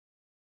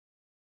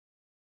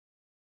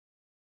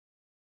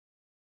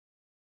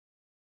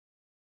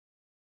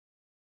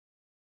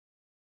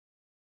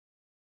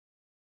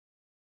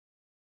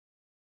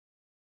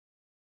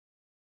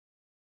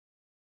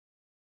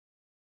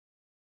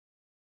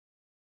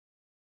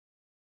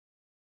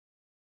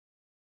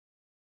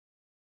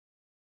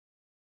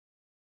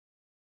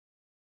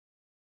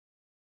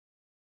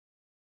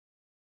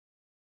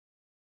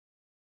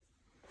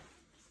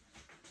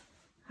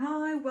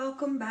Hi,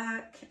 welcome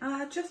back.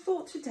 I just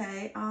thought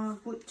today I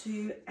would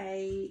do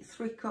a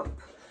three cup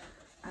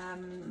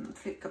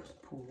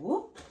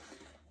pour.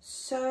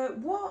 So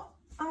what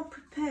I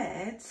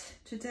prepared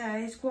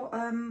today is quite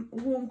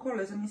warm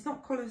colours. I mean, it's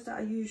not colours that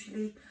I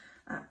usually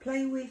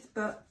play with,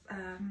 but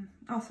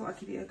I thought I'd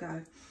give it a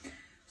go.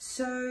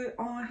 So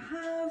I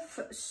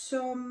have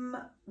some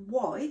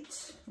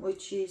white,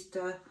 which is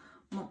the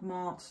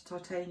Montmartre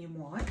titanium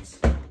white.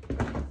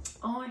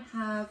 I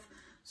have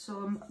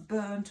some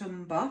burnt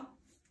umber,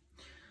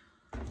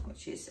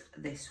 which is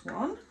this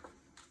one.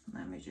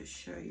 Let me just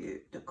show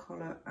you the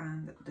colour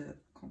and the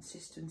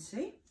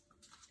consistency.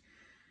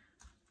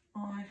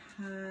 I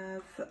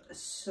have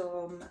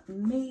some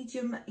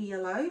medium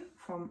yellow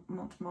from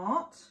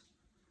Montmartre,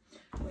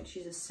 which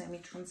is a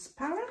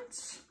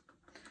semi-transparent.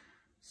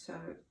 So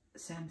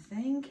same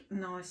thing,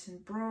 nice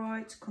and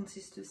bright.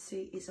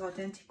 Consistency is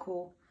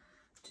identical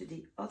to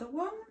the other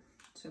one,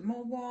 so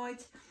more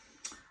white.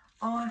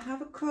 I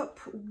have a cup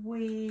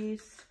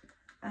with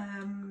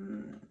a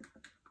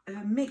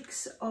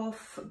mix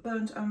of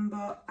burnt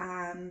umber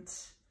and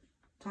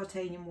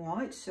titanium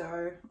white,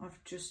 so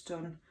I've just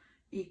done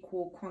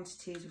equal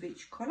quantities of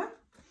each colour.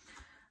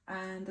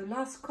 And the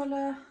last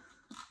colour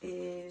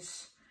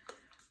is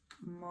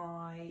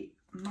my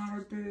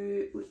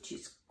Marabout, which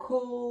is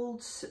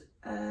called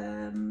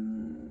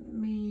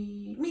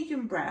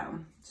medium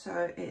brown,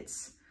 so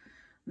it's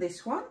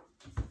this one.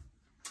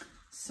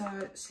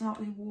 So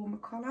slightly warmer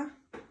colour.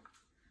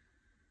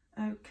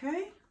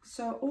 Okay,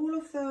 so all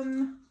of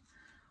them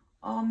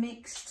are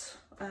mixed,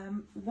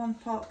 1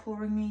 part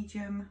pouring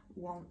medium,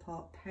 1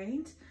 part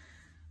paint.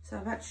 So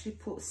I've actually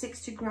put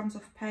 60 grams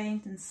of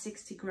paint and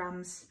 60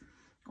 grams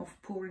of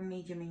pouring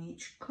medium in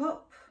each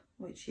cup,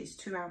 which is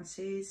 2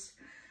 ounces.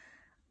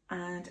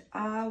 And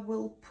I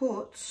will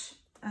put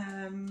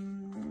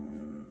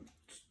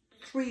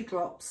 3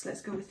 drops,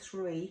 let's go with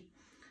 3,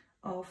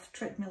 of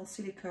treadmill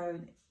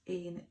silicone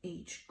in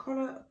each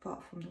colour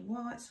apart from the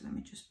white. So let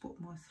me just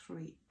put my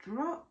 3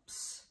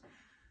 drops.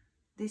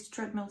 This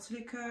treadmill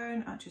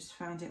silicone, I just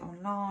found it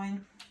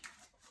online,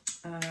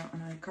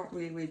 and I can't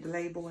really read the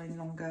label any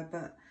longer,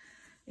 but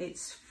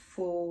it's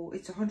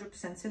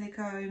 100%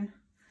 silicone,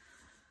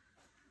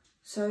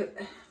 so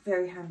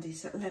very handy.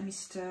 So let me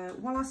stir.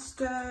 While I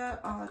stir,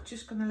 I'm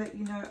just going to let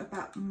you know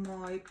about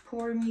my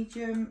pouring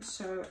medium.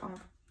 So I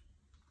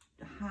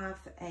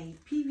have a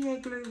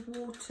PVA glue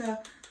water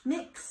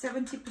mix,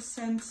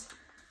 70%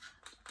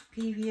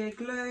 PVA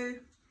glue,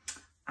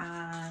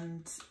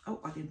 and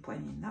I didn't put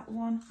any in that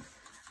one,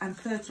 and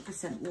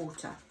 30%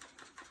 water.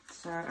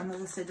 So, and as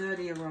I said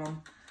earlier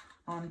on,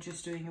 I'm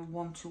just doing a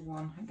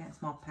 1-to-1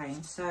 against my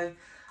paint. So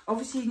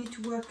obviously you need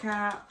to work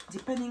out,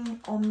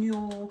 depending on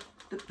the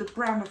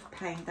brand of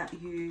paint that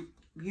you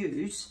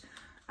use,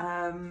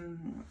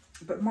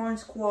 but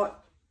mine's quite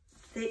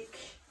thick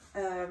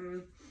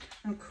and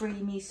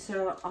creamy,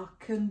 so I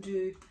can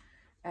do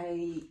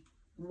a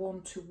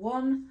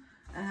 1-to-1.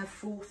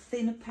 For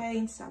thinner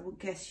paints, I would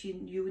guess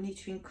you will need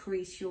to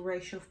increase your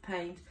ratio of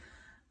paint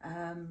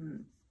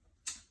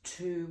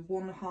to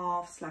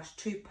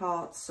 1/2/2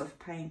 parts of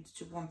paint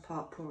to 1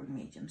 part pouring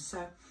medium.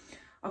 So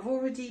I've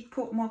already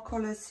put my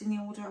colours in the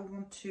order I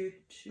want to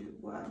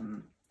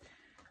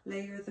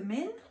layer them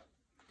in.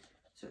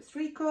 So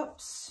 3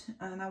 cups,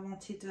 and I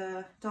wanted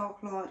a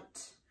dark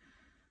light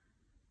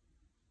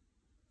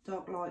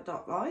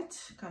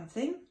kind of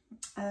thing.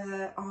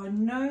 I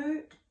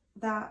know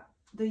that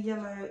the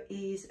yellow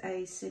is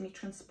a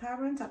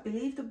semi-transparent. I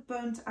believe the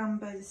burnt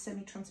amber is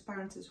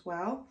semi-transparent as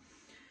well.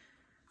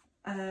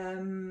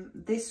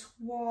 This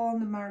one,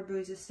 the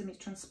Marabout, is a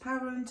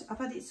semi-transparent.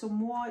 I've added some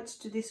white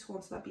to this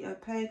one, so that'd be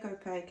opaque,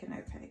 opaque and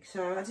opaque.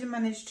 So I didn't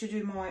manage to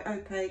do my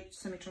opaque,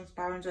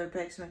 semi-transparent,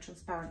 opaque,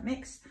 semi-transparent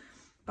mix,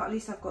 but at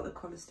least I've got the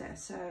colours there.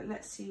 So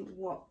let's see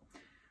what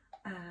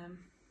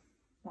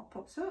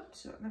pops up.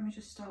 So let me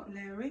just start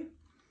layering.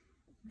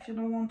 If you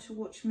don't want to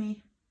watch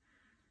me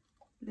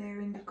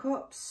layering the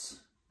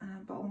cups,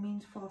 by all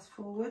means fast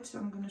forward. So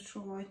I'm going to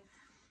try,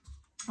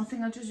 I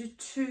think I'll just do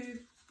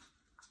 2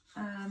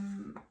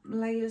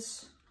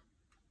 layers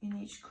in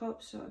each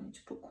cup, so I need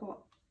to put quite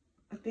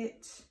a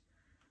bit.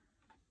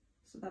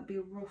 So that'd be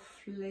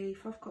roughly,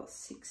 if I've got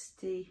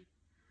 60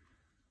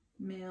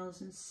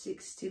 mils and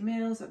 60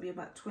 mils, that'd be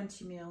about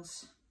 20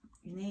 mils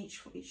in each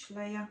for each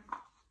layer.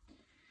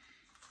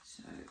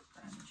 So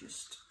I'm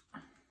just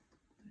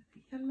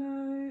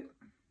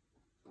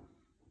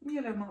the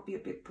yellow might be a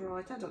bit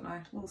bright, I don't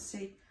know, we'll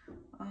see.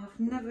 I've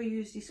never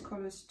used these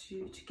colours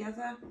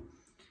together,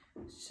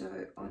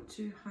 so I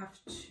do have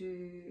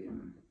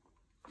to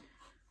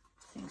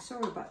think.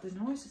 Sorry about the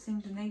noise, I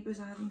think the neighbours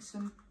are having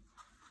some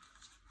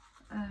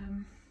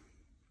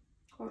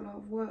quite a lot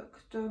of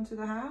work done to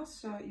the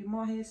house, so you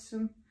might hear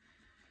some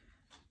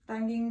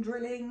banging,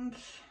 drilling,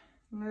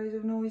 loads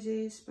of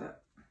noises,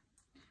 but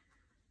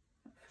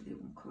hopefully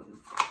it won't cut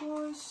the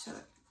voice. So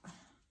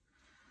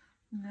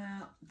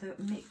now the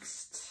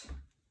mixed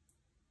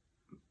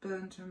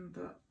burnt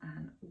umber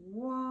and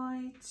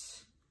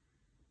white.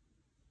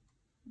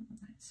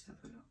 Let's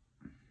have a look.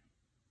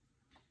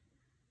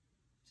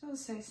 So as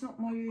I say, it's not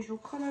my usual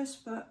colours,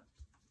 but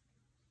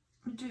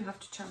you do have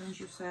to challenge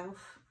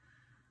yourself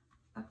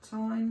at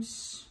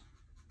times,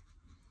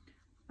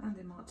 and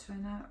they might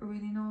turn out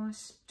really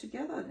nice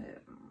together.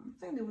 I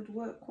think they would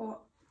work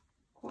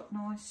quite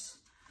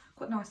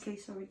nicely,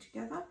 sorry,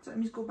 together. So let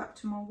me just go back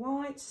to my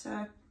white.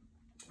 So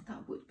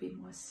that would be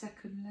my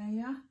second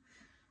layer.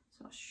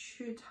 So I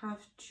should have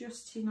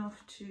just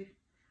enough to,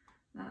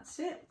 that's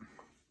it.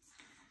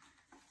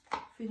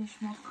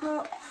 Finish my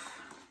cup.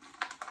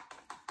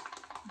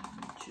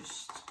 And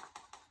just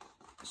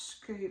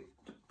scoop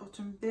the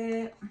bottom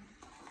bit.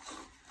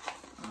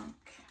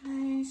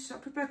 Okay, so I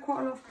prepared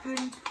quite a lot of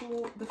paint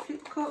for the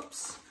flip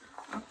cups.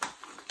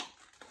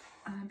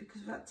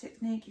 Because of that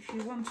technique, if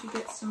you want to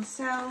get some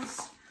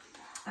cells,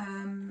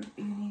 you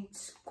need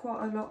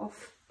quite a lot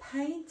of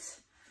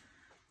paint.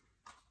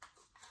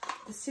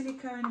 The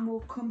silicone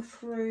will come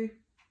through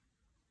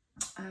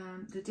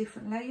the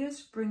different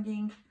layers,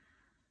 bringing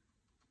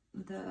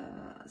the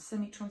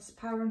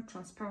semi-transparent,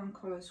 transparent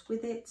colours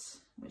with it,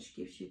 which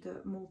gives you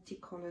the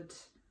multicoloured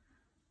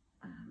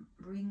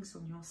rings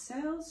on your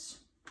cells.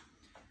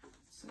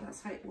 So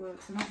that's how it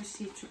works. And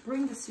obviously, to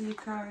bring the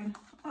silicone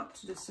up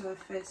to the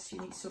surface, you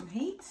need some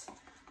heat.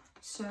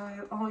 So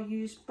I'll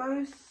use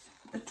both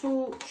a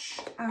torch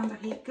and a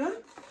heat gun.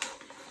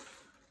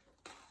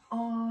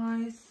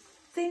 I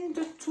think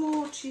the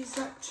torch is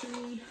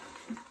actually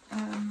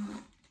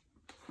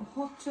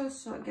hotter,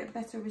 so I get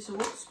better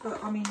results,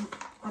 but I mean,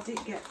 I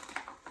did get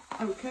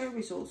okay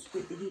results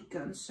with the heat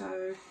gun,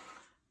 so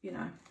you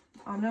know,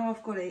 I know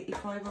I've got it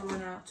if I ever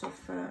run out of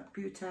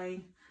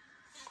butane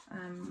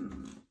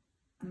and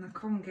I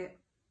can't get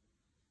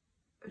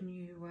a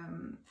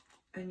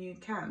new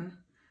can.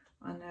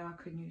 I know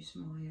I can use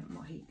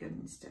my heat gun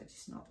instead.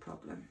 It's not a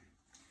problem.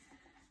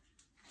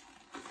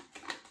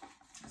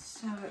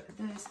 So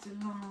there's the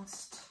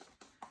last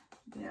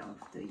bit of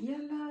the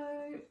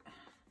yellow.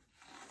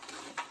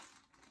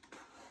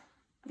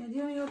 Yeah,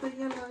 the only other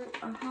yellow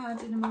I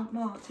had in the Mont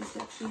Martre is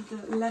actually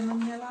the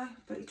lemon yellow,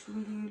 but it's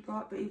really, really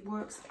bright, but it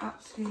works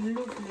absolutely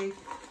lovely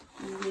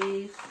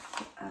with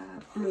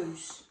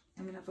blues.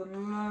 I mean, I've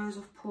done loads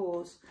of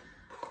pours,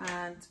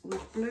 and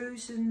with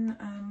blues and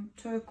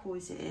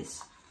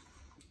turquoises,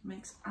 it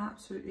makes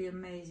absolutely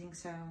amazing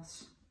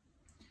cells.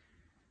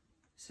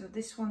 So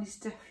this one is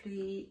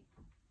definitely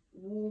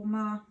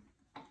warmer.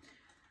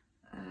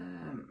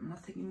 I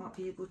think you might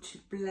be able to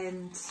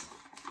blend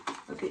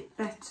a bit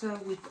better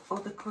with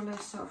other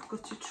colours, so I've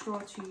got to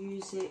try to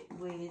use it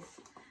with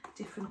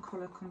different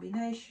colour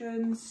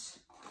combinations.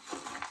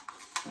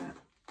 But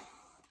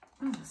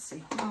let's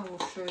see, I will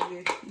show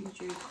you in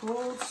due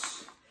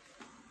course.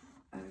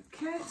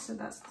 Okay, so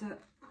that's the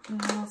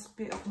last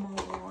bit of my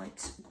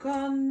white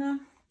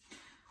gun.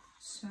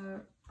 So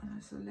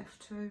there's the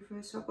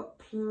leftover. So I've got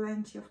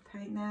plenty of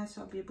paint there,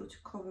 so I'll be able to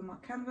cover my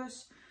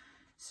canvas.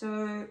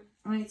 So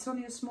it's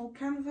only a small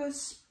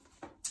canvas.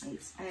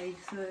 It's a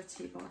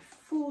 30 by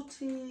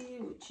 40,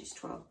 which is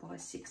 12 by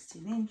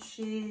 16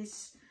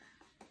 inches.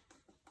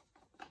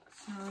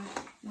 So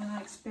when I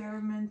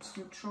experiment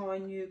and try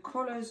new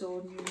colours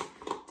or new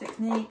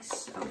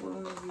techniques, I will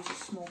only use a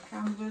small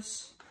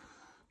canvas.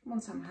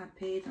 Once I'm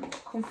happy and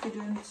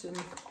confident and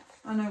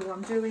I know what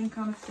I'm doing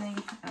kind of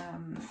thing,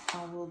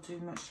 I will do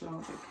much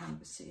larger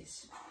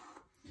canvases.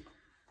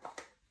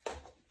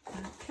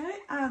 Okay,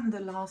 and the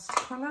last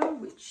colour,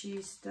 which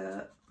is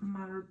the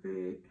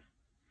Marabout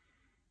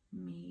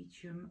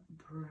medium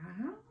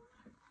brown.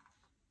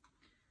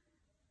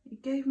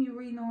 It gave me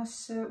really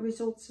nice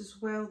results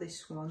as well,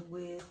 this one,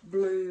 with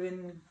blue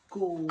and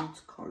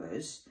gold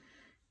colours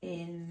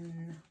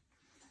in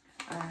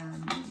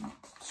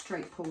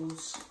straight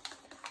pours.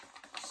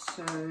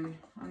 So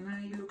I know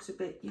it looks a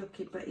bit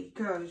yucky, but it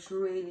goes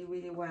really,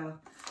 really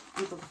well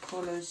with all the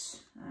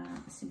colours.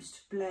 It seems to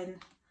blend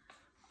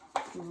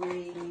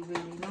really,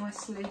 really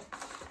nicely.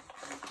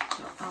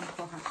 So I'm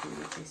quite happy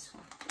with this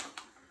one.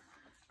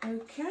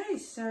 Okay,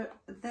 so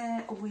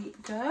there we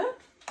go.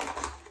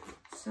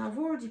 So I've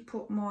already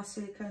put my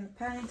silicone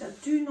paint. I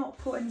do not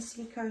put any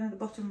silicone at the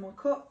bottom of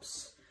my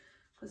cups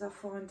because I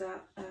find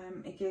that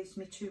it gives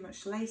me too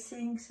much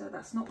lacing, so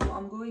that's not what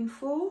I'm going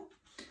for.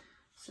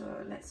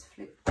 So let's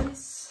flip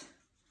this.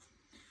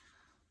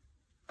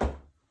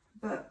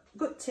 But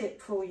good tip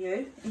for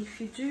you,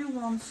 if you do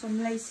want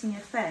some lacing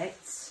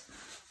effects,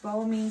 by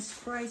all means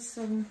spray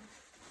some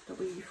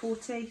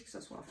WD-40, because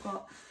that's what I've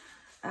got,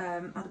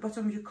 at the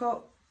bottom of your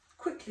cup.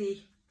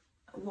 Quickly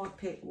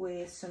wipe it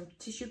with some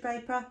tissue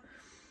paper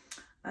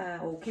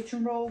or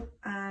kitchen roll,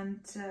 and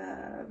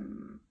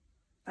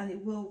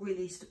it will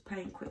release the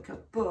paint quicker,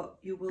 but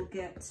you will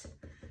get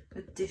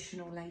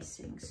additional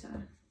lacing. So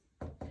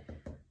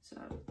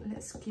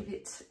let's give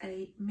it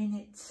a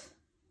minute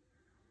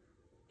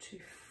to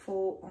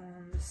fall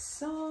on the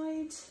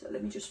side. So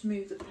let me just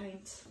move the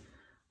paint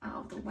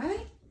out of the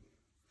way.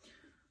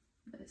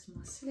 There's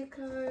my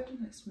silicone.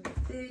 Let's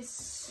move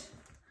this.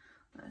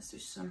 Let's do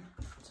some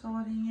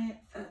tidying it.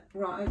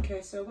 Right,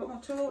 okay, so I've got my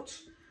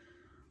torch.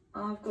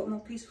 I've got my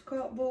piece of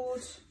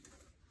cardboard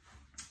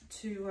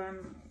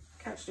to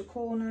catch the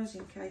corners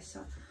in case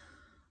I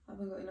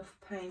haven't got enough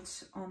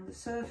paint on the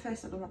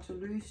surface. I don't want to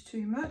lose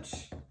too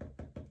much.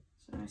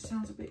 So it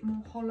sounds a bit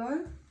more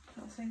hollow.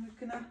 I think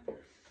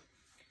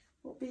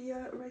we'll be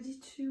ready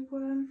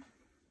to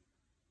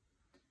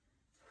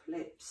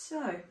flip. So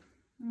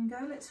there we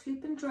go, let's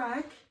flip and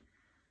drag.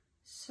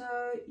 So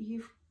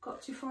you've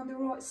got to find the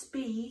right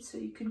speed so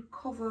you can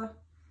cover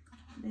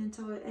the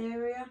entire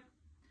area.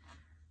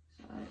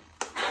 So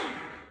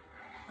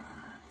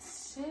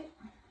that's it,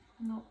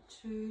 not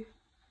too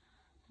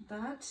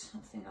bad. I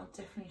think I'll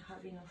definitely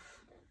have enough.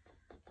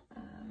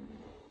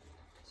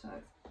 So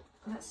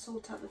let's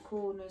sort out the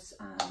corners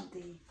and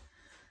the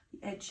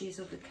edges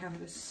of the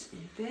canvas in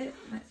a bit.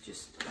 Let's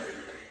just,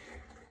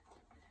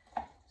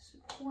 so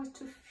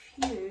quite a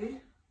few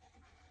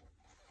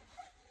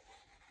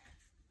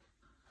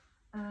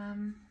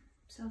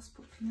cells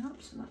popping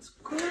up, so that's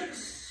good.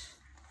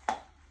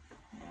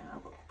 Yeah,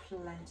 I've got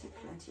plenty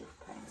of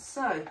paint.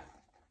 So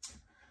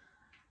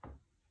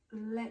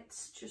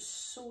let's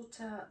just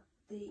sort out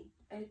the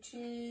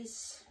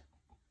edges.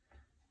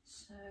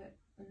 So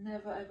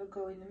never ever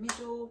go in the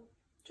middle,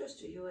 just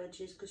do your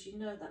edges, because you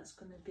know that's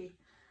going to be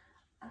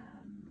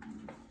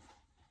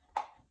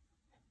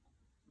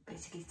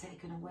basically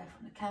taken away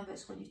from the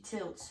canvas when you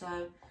tilt.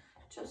 So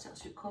just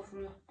helps you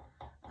cover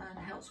and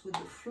helps with the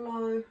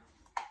flow,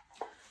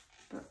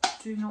 but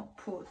do not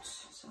put,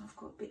 so I've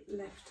got a bit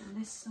left on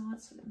this side,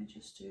 so let me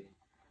just do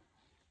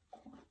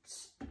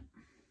that.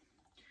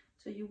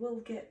 So you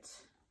will get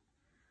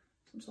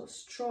some sort of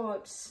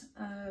stripes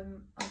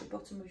on the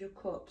bottom of your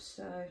cup,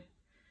 so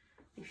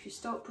if you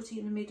start putting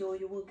it in the middle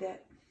you will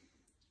get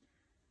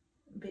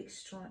big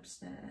stripes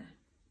there.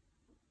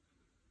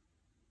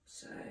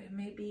 So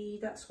maybe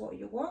that's what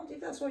you want. If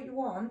that's what you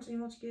want and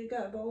you want to give it a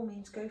go, by all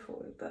means go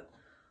for it, but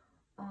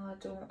I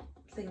don't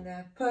think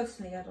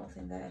personally I don't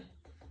think they're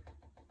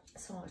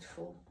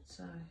sightful.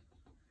 So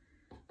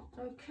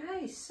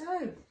okay,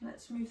 so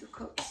let's move the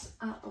cups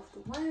out of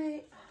the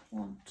way.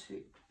 1,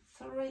 2,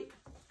 3.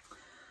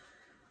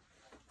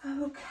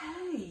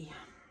 Okay,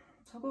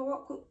 so I've got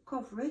what good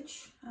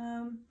coverage.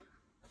 I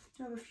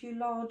have a few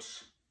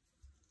large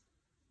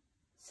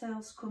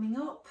cells coming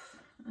up,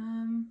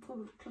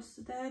 probably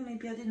clustered there.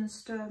 Maybe I didn't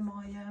stir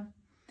my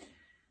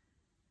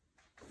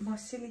my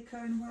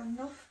silicone well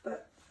enough,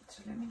 but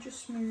so let me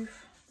just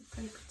move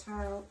the paper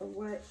towel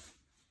away.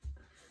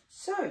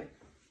 So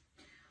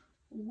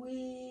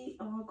we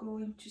are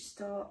going to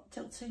start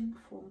tilting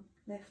from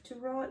left to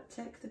right,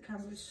 take the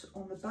canvas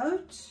on the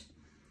boat,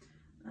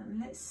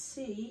 and let's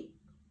see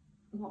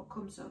what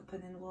comes up,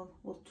 and then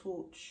we'll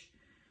torch.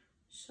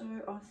 So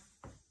I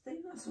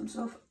think that's some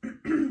sort of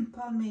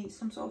pardon me,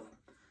 some sort of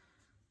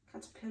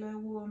caterpillar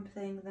worm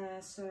thing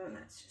there, so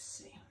let's just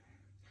see.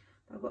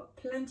 I've got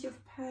plenty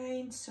of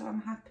paint, so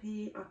I'm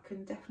happy. I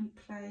can definitely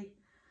play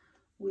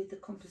with the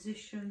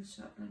composition.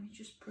 So let me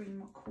just bring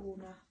my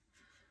corner,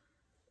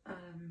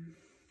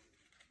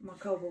 my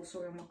cobalt,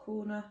 sorry, on my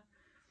corner,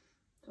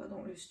 so I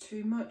don't lose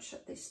too much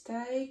at this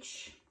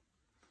stage.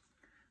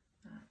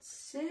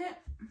 That's it.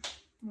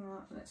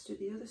 Right, let's do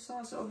the other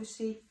side. So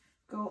obviously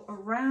go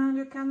around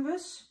your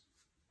canvas.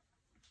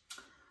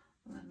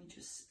 Let me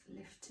just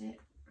lift it.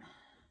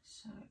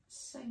 So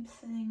same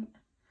thing.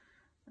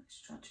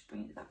 Let's try to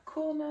bring it to that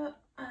corner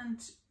and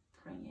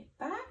bring it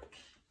back.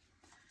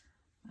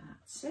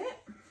 That's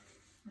it.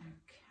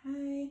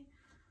 Okay.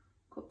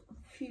 Got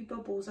a few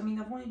bubbles. I mean,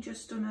 I've only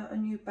just done a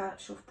new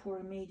batch of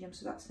pouring medium,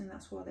 so that's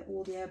why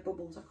all the air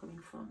bubbles are coming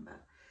from.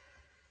 But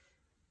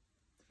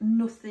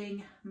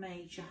nothing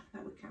major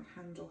that we can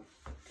handle.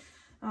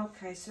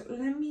 Okay, so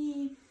let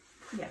me,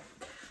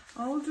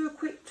 I'll do a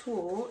quick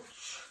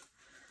torch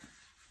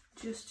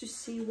just to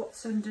see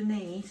what's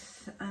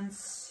underneath and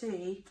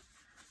see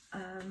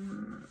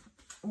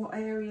what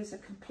areas I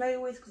can play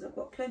with, because I've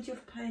got plenty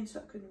of paint, so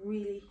I can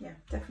really,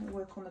 definitely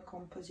work on the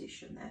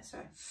composition there. So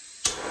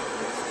let's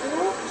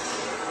torch,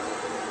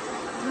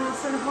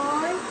 nice and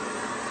high,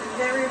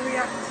 very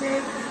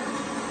reactive,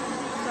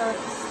 so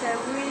stay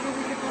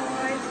really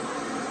high.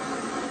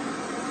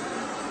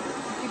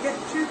 If you get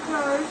too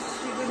close,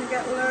 you're going to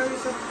get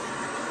loads of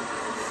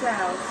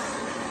cells.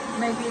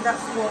 Maybe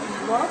that's what you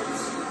want.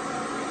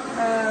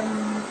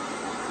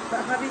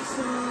 But having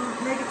some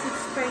negative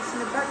space in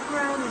the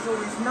background is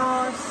always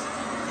nice.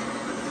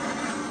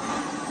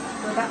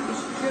 So that is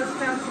just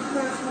down to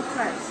personal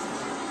taste.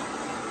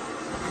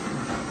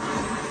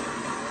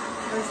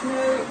 There's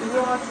no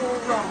right or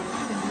wrong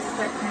in this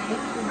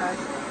technique, you know.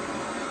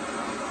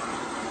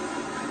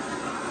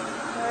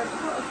 So I've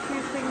got a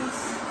few things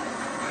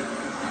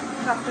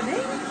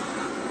happening.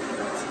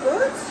 That's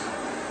good.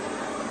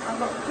 I've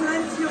got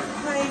plenty of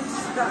paint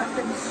that I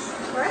can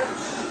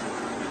stretch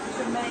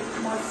to make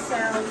my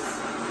cells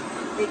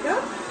bigger.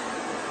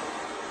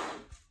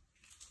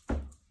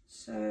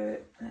 So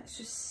let's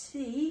just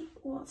see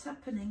what's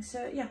happening.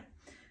 So yeah,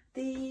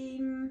 the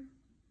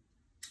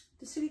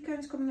silicone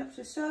is coming up to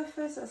the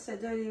surface, as I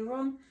said earlier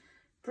on,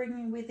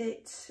 bringing with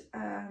it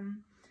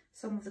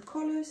some of the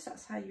colours.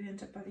 That's how you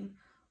end up having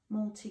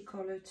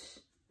multicolored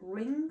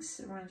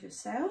rings around your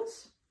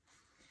cells.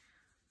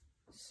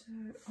 So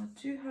I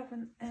do have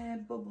an air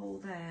bubble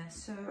there,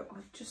 so I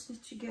just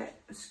need to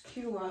get a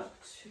skewer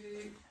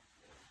to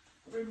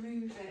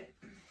remove it.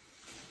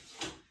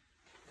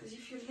 Because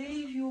if you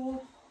leave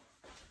your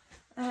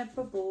air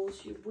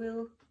bubbles, you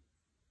will,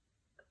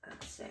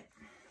 that's it,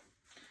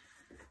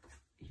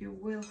 you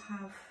will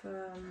have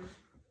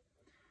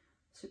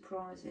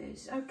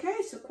surprises. Okay,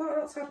 so quite a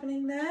lot's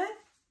happening there.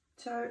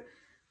 So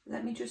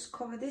let me just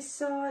cover this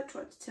side,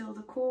 try to till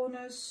the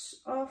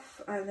corners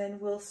off, and then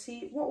we'll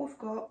see what we've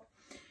got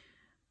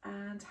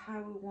and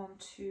how we want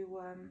to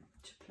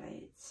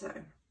play it. So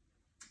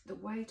the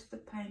weight of the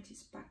paint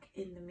is back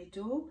in the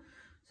middle,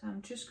 so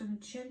I'm just going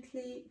to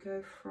gently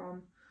go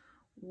from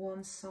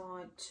one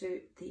side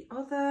to the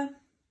other.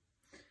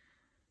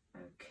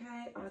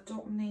 Okay, I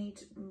don't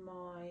need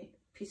my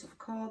piece of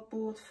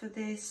cardboard for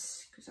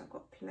this because I've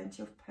got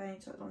plenty of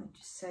paint, so I don't need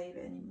to save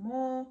it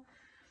anymore.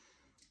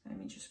 Let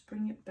me just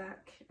bring it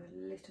back a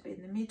little bit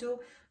in the middle.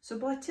 So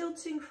by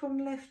tilting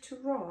from left to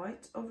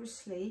right,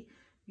 obviously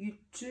you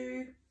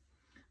do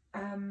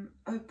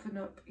open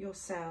up your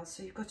cells,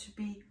 so you've got to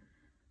be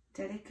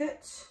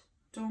delicate,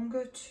 don't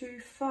go too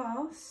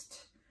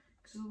fast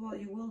because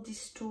otherwise you will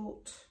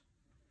distort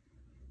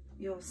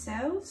your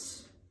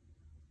cells.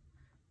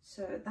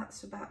 So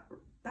that's about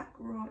back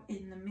right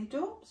in the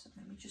middle. So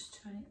let me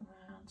just turn it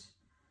around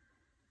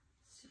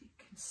so you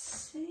can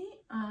see.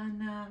 And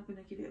now I'm going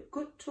to give it a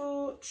good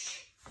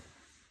torch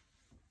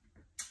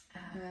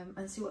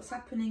and see what's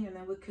happening, and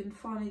then we can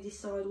finally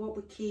decide what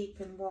we keep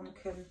and one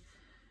could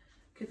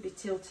be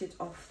tilted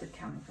off the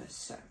canvas.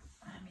 So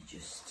let me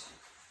just,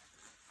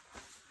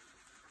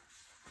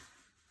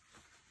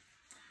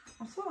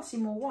 I thought I see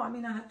more white. I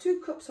mean, I had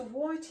 2 cups of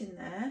white in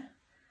there.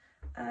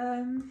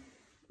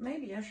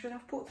 Maybe I should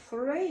have put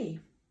 3.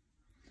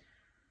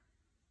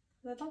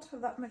 I don't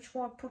have that much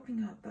white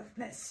popping up, but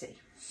let's see.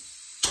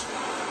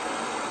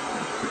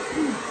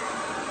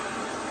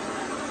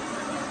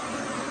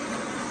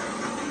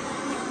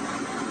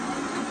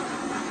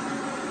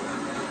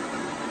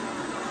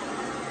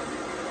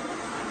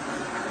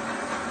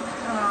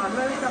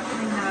 What is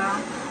happening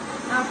now?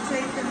 I've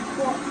taken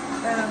quite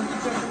a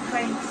bit of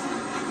paint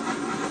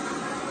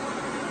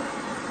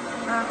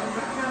out of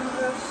the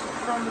canvas,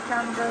 from the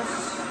canvas.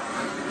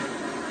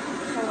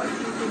 So a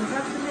few things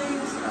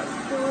happening, so that's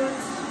good.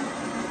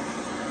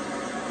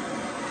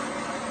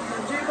 So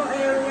do got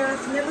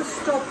areas, never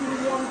stop in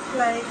one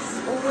place,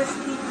 always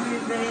keep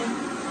moving.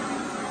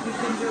 You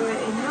can do it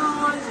in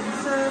lines, in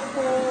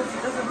circles,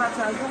 it doesn't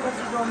matter, as long as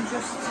you don't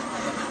just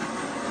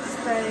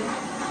stay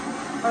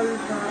over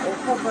or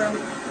cover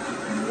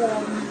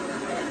one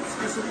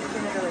specific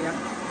area.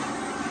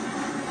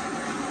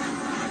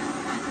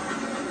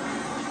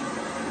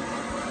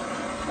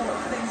 A lot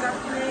of things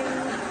happening,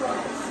 quite a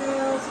few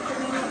cells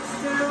coming up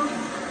still.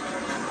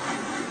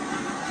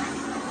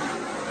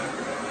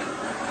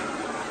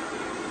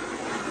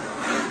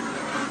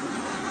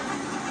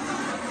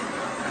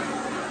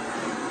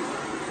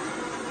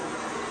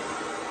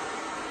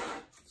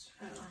 So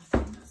I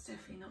think that's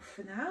definitely enough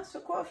for now. So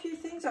quite a few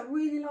things I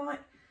really like.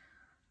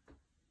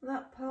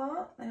 That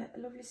part,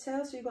 lovely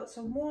cells. So you've got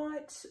some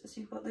white, so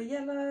you've got the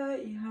yellow,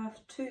 you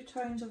have 2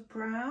 tones of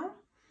brown.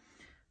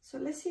 So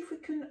let's see if we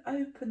can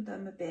open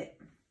them a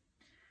bit.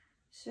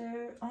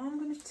 So I'm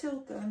going to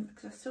tilt them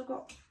because I've still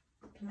got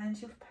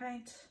plenty of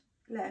paint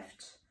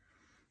left.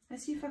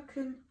 Let's see if I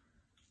can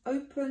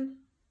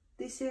open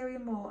this area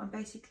more and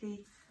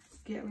basically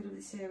get rid of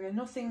this area.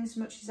 Nothing's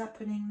much is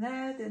happening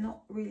there. They're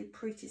not really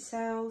pretty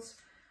cells.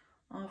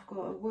 I've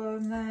got a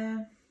worm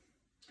there.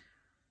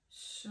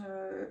 So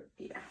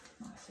yeah,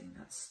 I think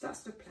that's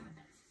the plan.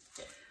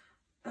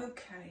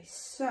 Okay,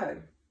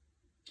 so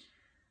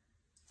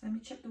let me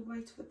check the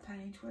weight of the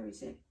paint. Where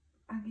is it?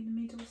 Bang in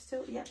the middle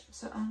still? Yeah,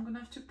 so I'm gonna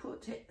have to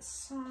put it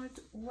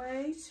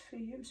sideways for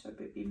you, so it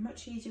would be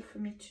much easier for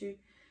me to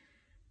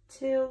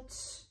tilt.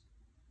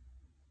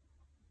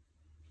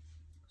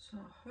 So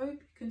I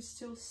hope you can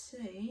still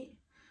see.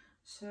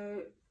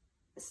 So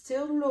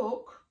still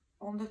look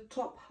on the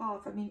top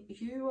half. I mean,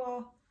 you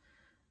are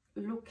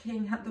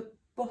looking at the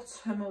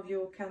bottom of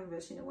your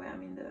canvas in a way, I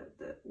mean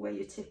the where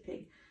you're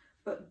tipping,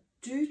 but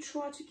do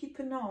try to keep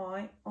an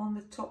eye on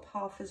the top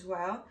half as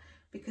well,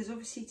 because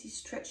obviously it is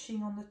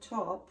stretching on the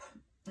top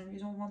and you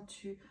don't want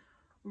to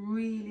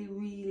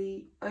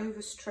really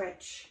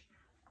overstretch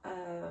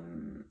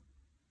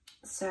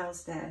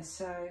cells there.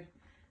 So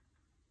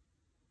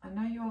I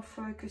know you're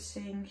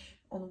focusing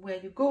on where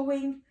you're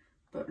going,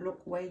 but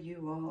look where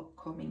you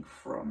are coming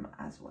from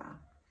as well.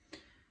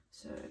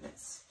 So let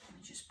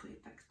me just put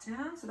it back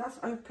down. So that's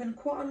opened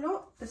quite a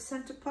lot, the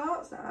center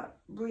parts that I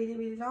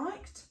really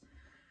liked.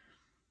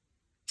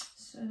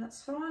 So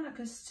that's fine. I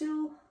can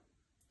still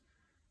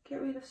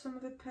get rid of some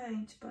of the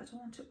paint, but I don't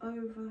want to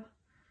over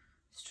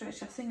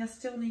stretch. I think I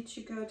still need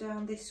to go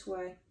down this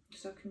way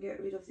so I can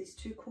get rid of these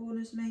 2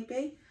 corners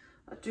maybe.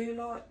 I do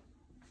like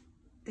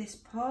this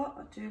part,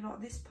 I do like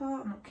this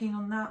part. I'm not keen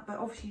on that, but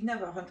obviously you're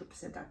never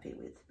 100% happy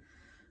with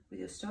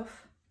your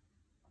stuff.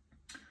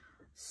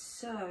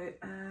 So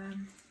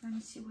let me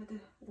see where the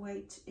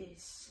weight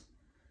is.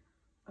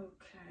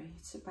 Okay,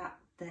 it's about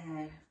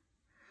there.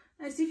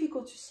 Now, it's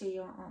difficult to see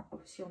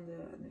obviously on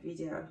the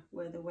video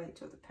where the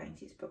weight of the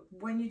paint is, but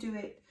when you do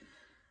it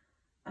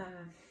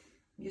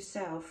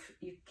yourself,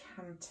 you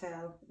can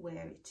tell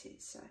where it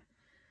is. So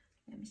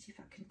let me see if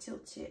I can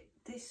tilt it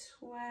this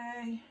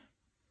way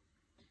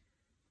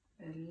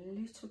a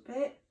little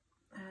bit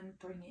and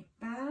bring it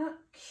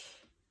back.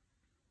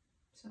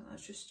 So I'll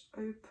just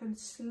open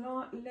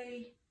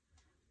slightly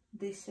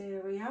this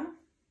area.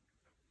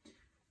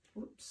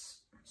 Whoops,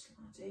 I'm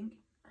sliding.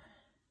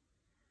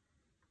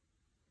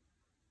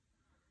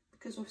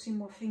 Because obviously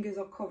my fingers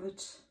are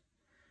covered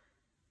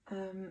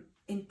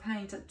in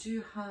paint, I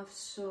do have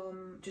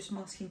some just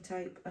masking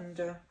tape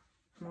under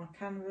my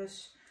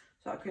canvas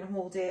so I can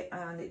hold it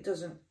and it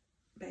doesn't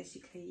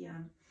basically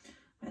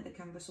make the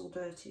canvas all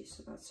dirty.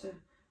 So that's a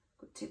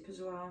good tip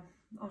as well.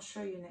 I'll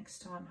show you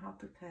next time how to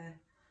prepare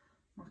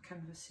my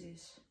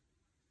canvases.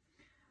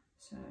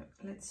 So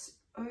let's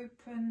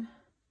open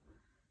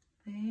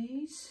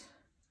these,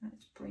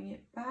 let's bring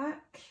it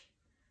back.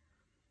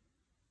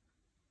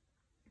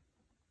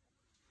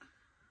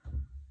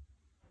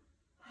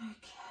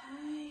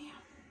 Okay,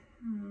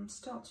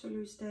 start to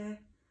lose their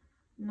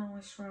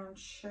nice round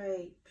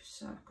shape,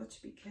 so I've got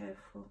to be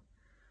careful.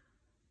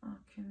 I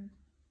can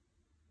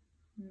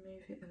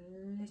move it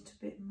a little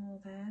bit more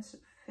there, so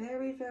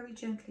very, very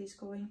gently is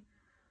going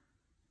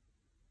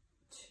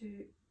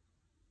to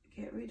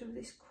get rid of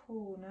this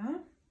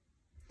corner,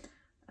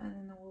 and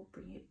then I will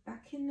bring it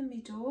back in the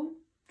middle.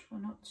 Try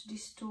not to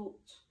distort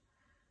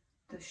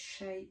the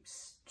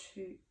shapes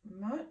too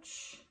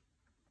much.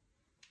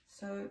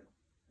 So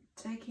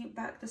taking it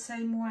back the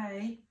same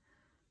way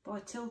by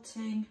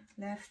tilting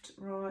left,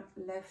 right,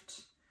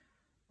 left,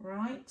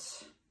 right.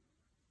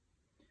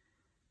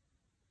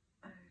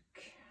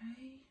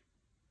 Okay,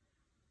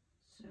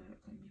 so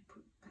let me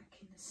put it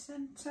back in the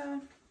centre.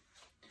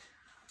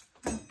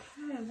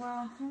 Okay,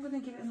 well, I'm going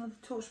to give it another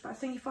touch, but I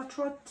think if I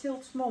try to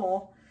tilt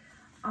more,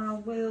 I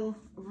will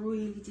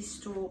really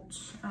distort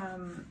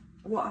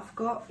what I've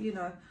got, you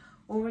know,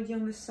 already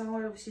on the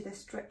side. Obviously they're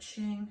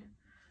stretching.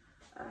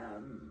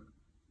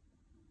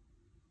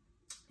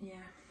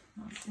 Yeah,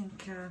 I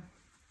think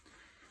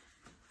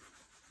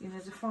you know,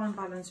 there's a fine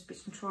balance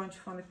between trying to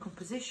find a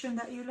composition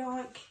that you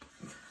like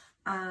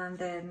and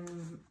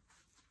then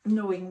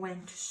knowing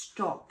when to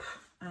stop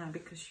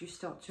because you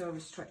start to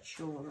overstretch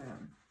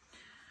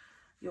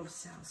your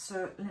cells.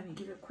 So let me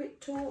give it a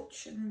quick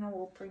torch and then I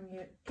will bring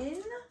you in.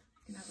 You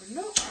can have a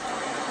look.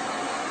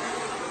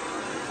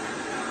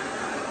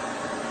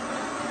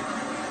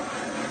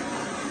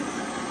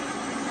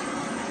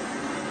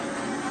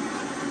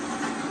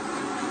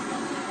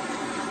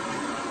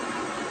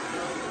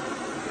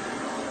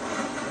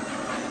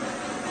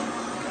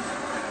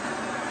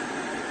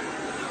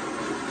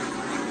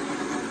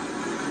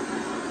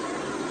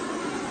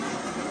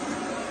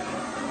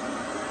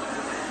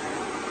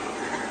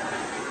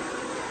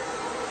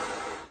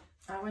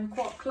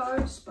 Quite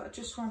close, but I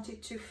just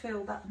wanted to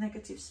fill that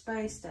negative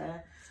space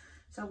there,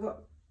 so I've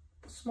got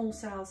small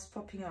cells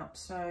popping up,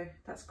 so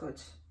that's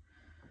good.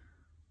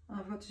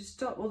 I've got to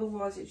stop,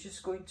 otherwise it's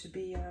just going to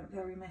be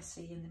very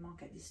messy and they might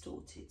get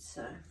distorted.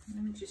 So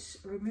let me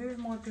just remove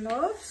my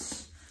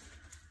gloves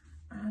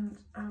and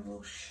I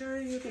will show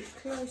you a bit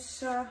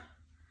closer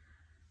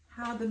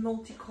how the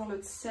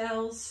multicolored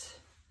cells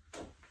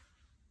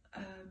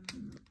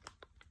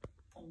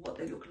or what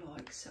they look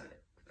like. So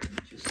let me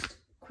just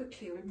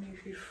quickly remove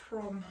you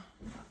from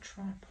that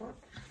tripod.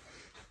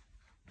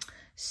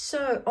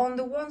 So on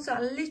the ones that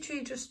I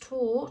literally just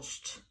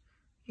torched,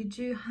 you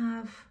do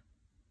have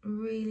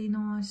really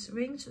nice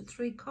rings of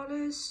 3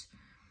 colours.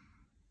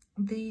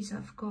 These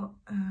have got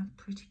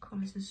pretty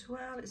colours as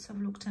well. Let's have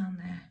a look down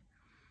there.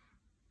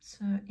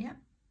 So yeah,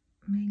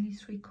 mainly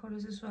 3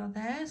 colours as well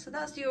there. So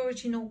that's the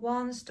original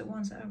ones, the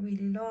ones that I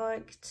really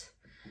liked.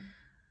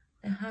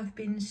 They have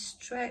been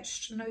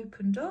stretched and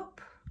opened up.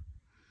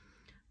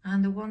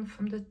 And the one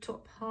from the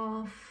top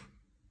half,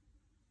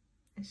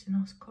 it's a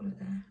nice colour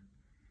there.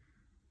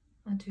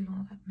 I do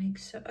like that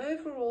mix. So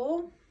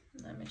overall,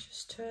 let me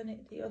just turn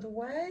it the other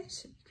way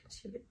so you can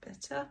see a bit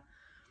better.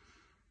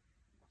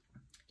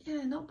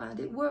 Yeah, not bad.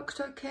 It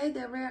worked okay.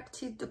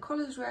 The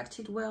colours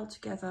reacted well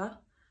together.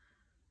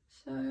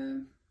 So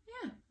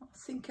yeah, I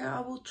think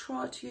I will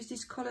try to use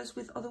these colours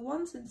with other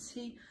ones and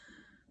see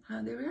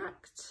how they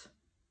react.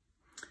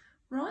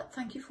 Right,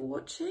 thank you for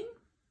watching.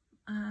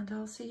 And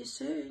I'll see you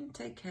soon.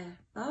 Take care.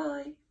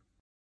 Bye.